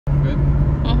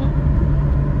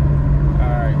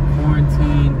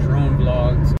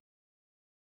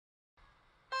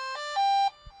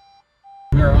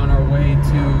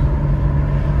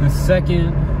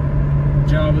second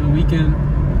job of the weekend.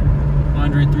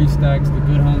 Andre 3 Stacks, the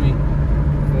good homie,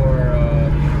 for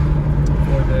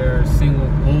their single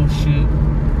Bullshit.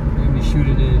 We're gonna be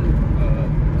shooting in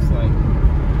it's like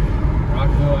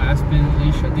Rockville,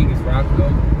 Aspen-ish. I think it's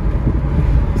Rockville.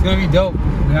 It's gonna be dope.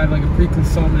 We had like a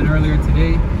pre-consultant earlier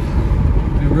today.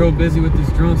 Been real busy with this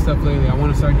drone stuff lately. I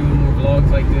want to start doing more vlogs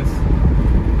like this.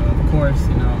 Of course,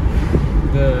 you know,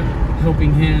 the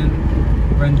helping hand,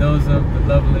 Brendoza, the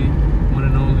lovely one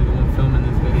and only, the one filming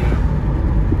this video.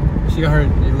 She got her,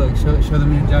 hey look, show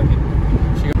them your jacket.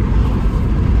 She got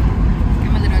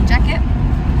my little jacket.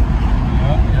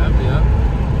 Yeah.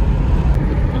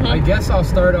 I guess I'll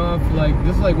start off like,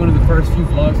 this is like one of the first few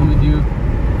vlogs I'm gonna do.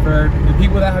 For the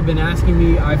people that have been asking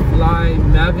me, I fly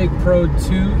Mavic Pro 2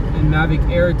 and Mavic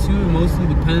Air 2. Mostly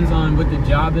depends on what the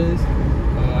job is.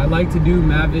 I like to do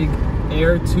Mavic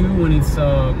Air 2 when it's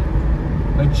a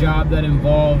job that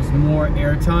involves more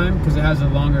airtime because it has a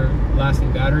longer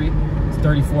lasting battery. It's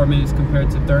 34 minutes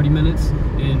compared to 30 minutes.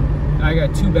 And I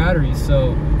got 2 batteries,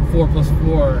 so 4 plus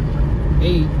 4,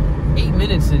 8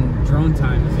 minutes in drone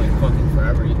time is like fucking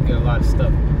forever. You can get a lot of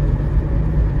stuff.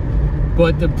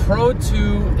 But the Pro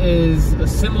 2 is a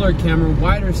similar camera,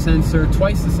 wider sensor,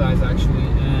 twice the size actually,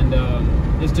 and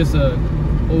it's just a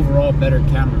overall better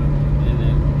camera and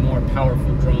a more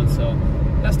powerful drone. So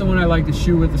that's the one I like to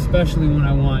shoot with, especially when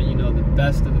I want, you know, the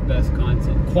best of the best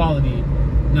content, quality.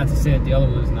 Not to say that the other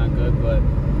one's not good, but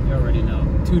you already know.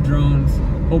 2 drones,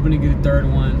 hoping to get a 3rd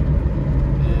one,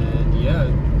 and yeah,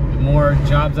 the more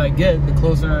jobs I get, the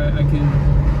closer I can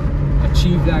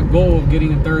achieve that goal of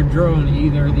getting a 3rd drone,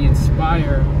 either the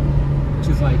Inspire, which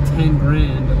is like 10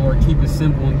 grand, or keep it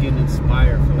simple and get an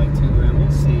Inspire for like 2 grand.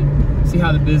 We'll see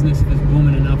how the business is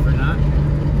booming enough or not.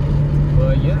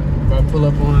 But yeah, if I pull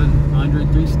up on Andre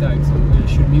 3 Stacks, I'm gonna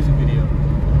shoot a music video.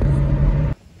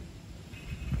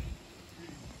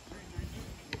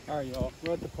 Alright y'all,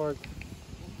 we're at the park.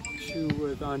 Shoot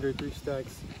with Andre 3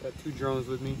 Stacks. Got 2 drones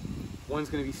with me. One's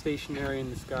going to be stationary in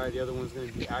the sky, the other one's going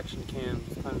to be action cam,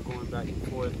 just kind of going back and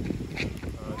forth.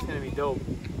 It's going to be dope.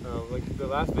 Like the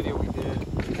last video we did,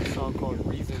 which is a song called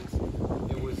Reasons,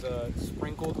 it was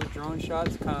sprinkled with drone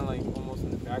shots, kind of like almost in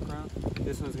the background.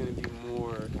 This one's going to be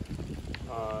more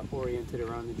oriented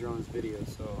around the drones video,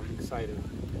 so I'm excited.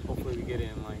 Hopefully we get it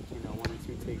in like, you know, 1 or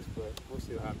 2 takes, but we'll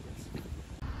see what happens.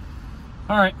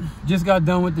 Alright, just got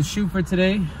done with the shoot for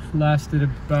today. Lasted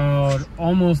about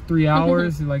almost 3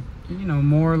 hours, like, you know,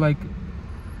 more like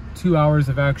 2 hours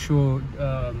of actual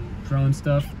drone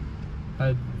stuff.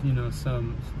 Had, you know,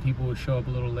 some people would show up a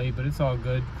little late, but it's all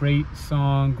good. Great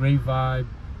song, great vibe.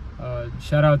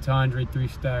 Shout out to Andre 3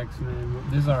 Stacks, man.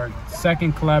 This is our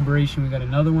 2nd collaboration. We got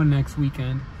another one next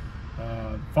weekend.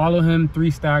 Follow him,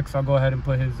 3 Stacks. I'll go ahead and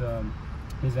put his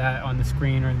at on the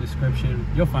screen or in the description.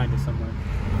 You'll find it somewhere.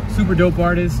 Super dope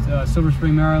artist, Silver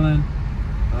Spring, Maryland.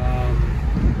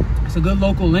 It's a good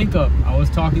local link up. I was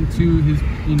talking to his,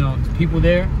 you know, people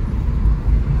there.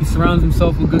 He surrounds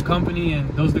himself with good company,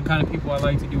 and those are the kind of people I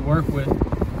like to do work with. And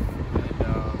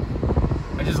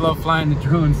I just love flying the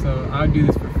drone, so I would do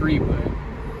this for free, but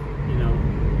you know,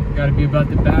 got to be about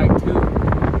the bag too.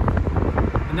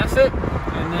 And that's it.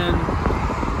 And then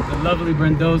the lovely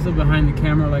Brendoza behind the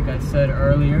camera, like I said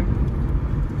earlier,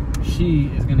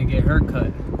 she is gonna get her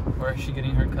cut. Where is she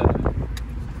getting her cut?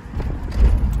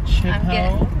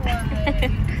 I'm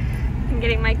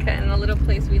getting my cut in a little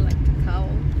place we like to call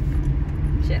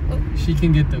Chipotle. She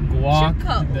can get the guac,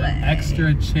 Chipotle, the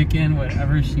extra chicken,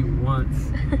 whatever she wants.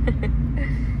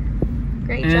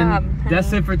 Great job.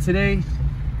 That's it for today.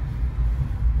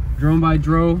 Drone by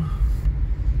Dro.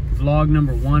 Vlog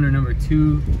number 1 or number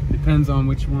 2. Depends on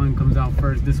which one comes out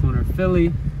first, this one or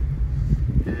Philly.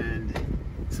 And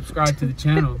subscribe to the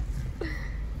channel.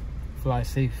 Fly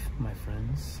safe, my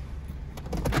friends.